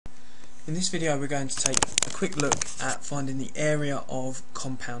In this video we're going to take a quick look at finding the area of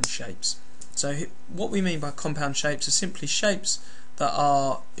compound shapes. So what we mean by compound shapes are simply shapes that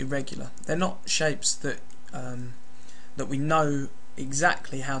are irregular. They're not shapes that that we know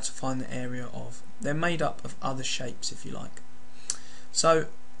exactly how to find the area of. They're made up of other shapes, if you like. So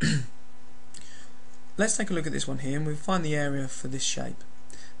let's take a look at this one here and we'll find the area for this shape.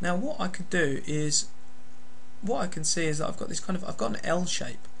 Now what I could do is, what I can see is that I've got this I've got an L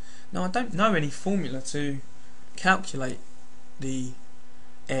shape. Now I don't know any formula to calculate the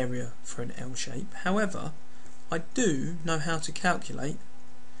area for an L shape. However, I do know how to calculate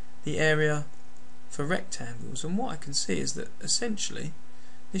the area for rectangles, and what I can see is that essentially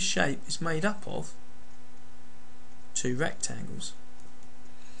this shape is made up of two rectangles.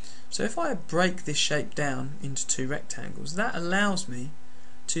 So if I break this shape down into two rectangles, that allows me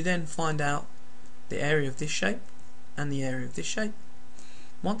to then find out the area of this shape and the area of this shape.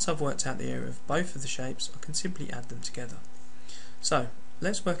 Once I've worked out the area of both of the shapes, I can simply add them together. So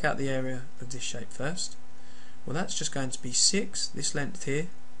let's work out the area of this shape first. Well, that's just going to be 6, this length here,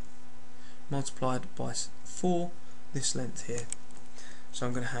 multiplied by 4, this length here. So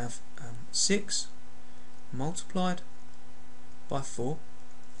I'm going to have 6 multiplied by 4,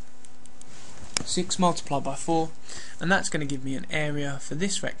 6 multiplied by 4, and that's going to give me an area for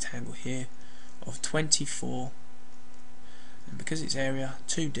this rectangle here of 24, and because it's area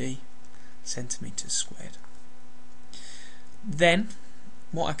 2D centimetres squared. Then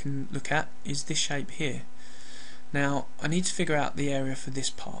what I can look at is this shape here. Now I need to figure out the area for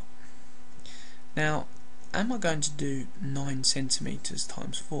this part. Now am I going to do 9 centimetres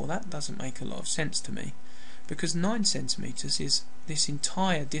times 4? That doesn't make a lot of sense to me, because 9 centimetres is this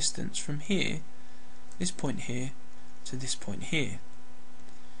entire distance from here, this point here, to this point here.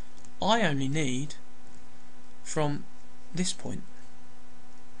 I only need from this point,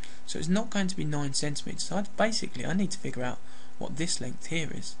 so it's not going to be 9 centimetres. So I need to figure out what this length here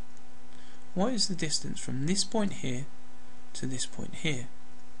is. What is the distance from this point here to this point here?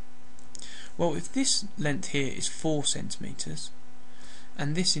 Well, if this length here is 4 centimetres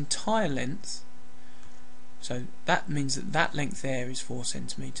and this entire length, so that means that that length there is 4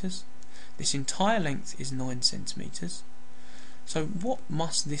 centimetres, this entire length is 9 centimetres. So what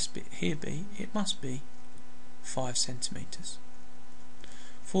must this bit here be? It must be 5 centimetres.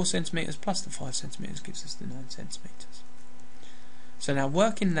 4 centimetres plus the 5 centimetres gives us the 9 centimetres. So now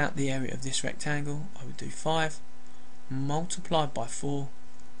working out the area of this rectangle, I would do 5 multiplied by 4,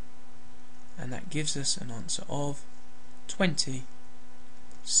 and that gives us an answer of 20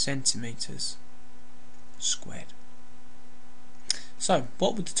 centimetres squared. So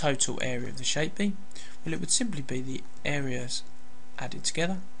what would the total area of the shape be? Well, it would simply be the areas added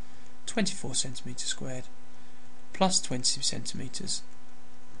together, 24 centimetres squared plus 20 centimetres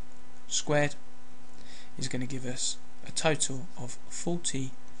squared is going to give us a total of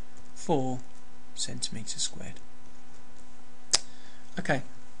 44 centimetres squared. Okay,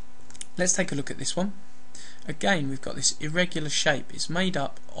 let's take a look at this one. Again, we've got this irregular shape. It's made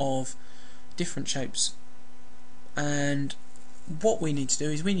up of different shapes, and what we need to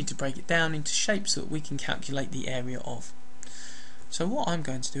do is we need to break it down into shapes that we can calculate the area of. So what I'm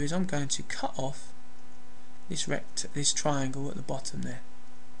going to do is I'm going to cut off this triangle at the bottom there.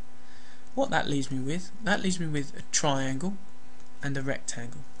 What that leaves me with? That leaves me with a triangle and a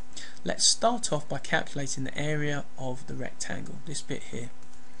rectangle. Let's start off by calculating the area of the rectangle, this bit here.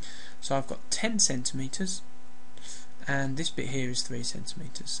 So I've got 10 centimetres and this bit here is 3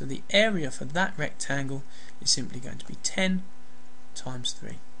 centimetres. So the area for that rectangle is simply going to be 10 times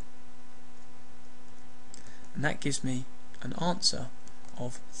 3. And that gives me an answer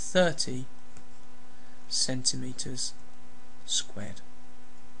of 30 centimetres squared.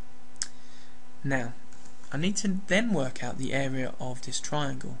 Now I need to then work out the area of this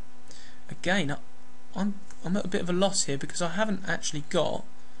triangle. Again, I'm at a bit of a loss here because I haven't actually got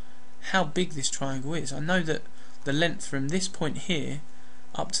how big this triangle is. I know that the length from this point here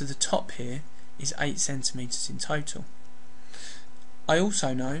up to the top here is 8 centimetres in total. I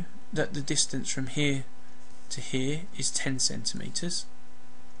also know that the distance from here to here is 10 centimetres.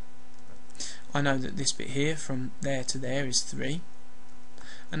 I know that this bit here from there to there is 3,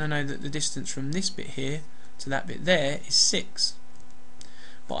 and I know that the distance from this bit here to that bit there is 6.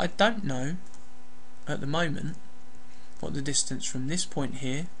 But I don't know at the moment what the distance from this point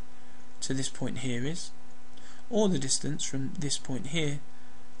here to this point here is, or the distance from this point here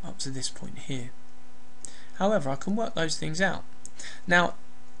up to this point here. However, I can work those things out. Now,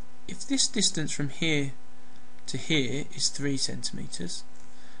 if this distance from here to here is 3 centimetres,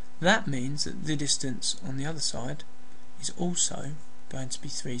 that means that the distance on the other side is also going to be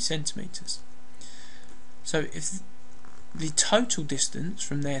 3 centimetres. So if the total distance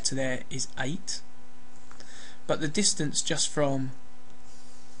from there to there is 8, but the distance just from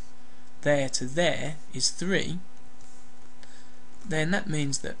there to there is 3, then that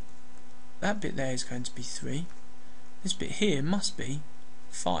means that that bit there is going to be 3. This bit here must be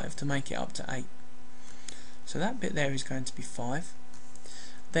 5 to make it up to 8. So that bit there is going to be 5.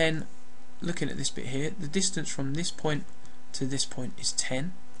 Then, looking at this bit here, the distance from this point to this point is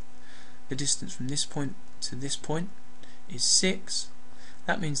 10. The distance from this point to this point is 6.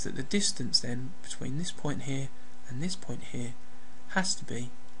 That means that the distance then between this point here and this point here has to be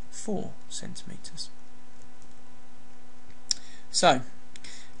 4 centimetres. So,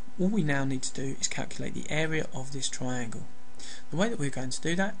 all we now need to do is calculate the area of this triangle. The way that we're going to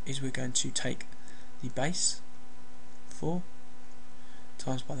do that is we're going to take the base, 4,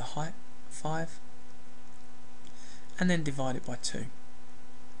 times by the height, 5, and then divide it by 2.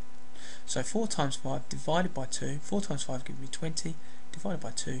 So 4 times 5 divided by 2, 4 times 5 gives me 20, divided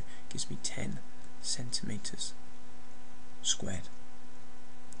by 2 gives me 10 centimetres squared.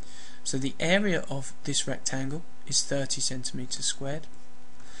 So the area of this rectangle is 30 centimetres squared.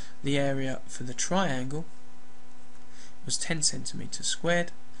 The area for the triangle was 10 centimetres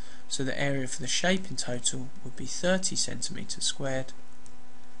squared, so the area for the shape in total would be 30 centimetres squared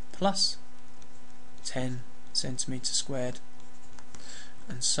plus 10 centimetres squared,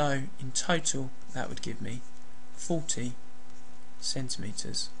 and so in total that would give me 40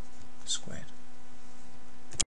 centimetres squared.